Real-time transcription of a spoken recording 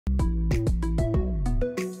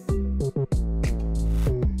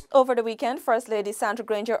Over the weekend, First Lady Sandra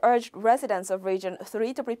Granger urged residents of Region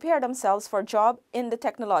 3 to prepare themselves for a job in the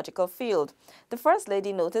technological field. The First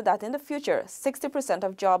Lady noted that in the future, 60%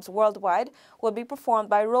 of jobs worldwide will be performed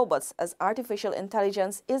by robots as artificial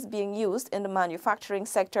intelligence is being used in the manufacturing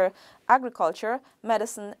sector, agriculture,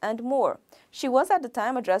 medicine, and more. She was at the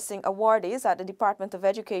time addressing awardees at the Department of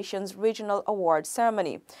Education's Regional Award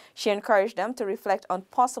Ceremony. She encouraged them to reflect on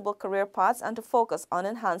possible career paths and to focus on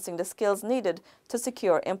enhancing the skills needed to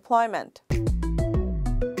secure employment.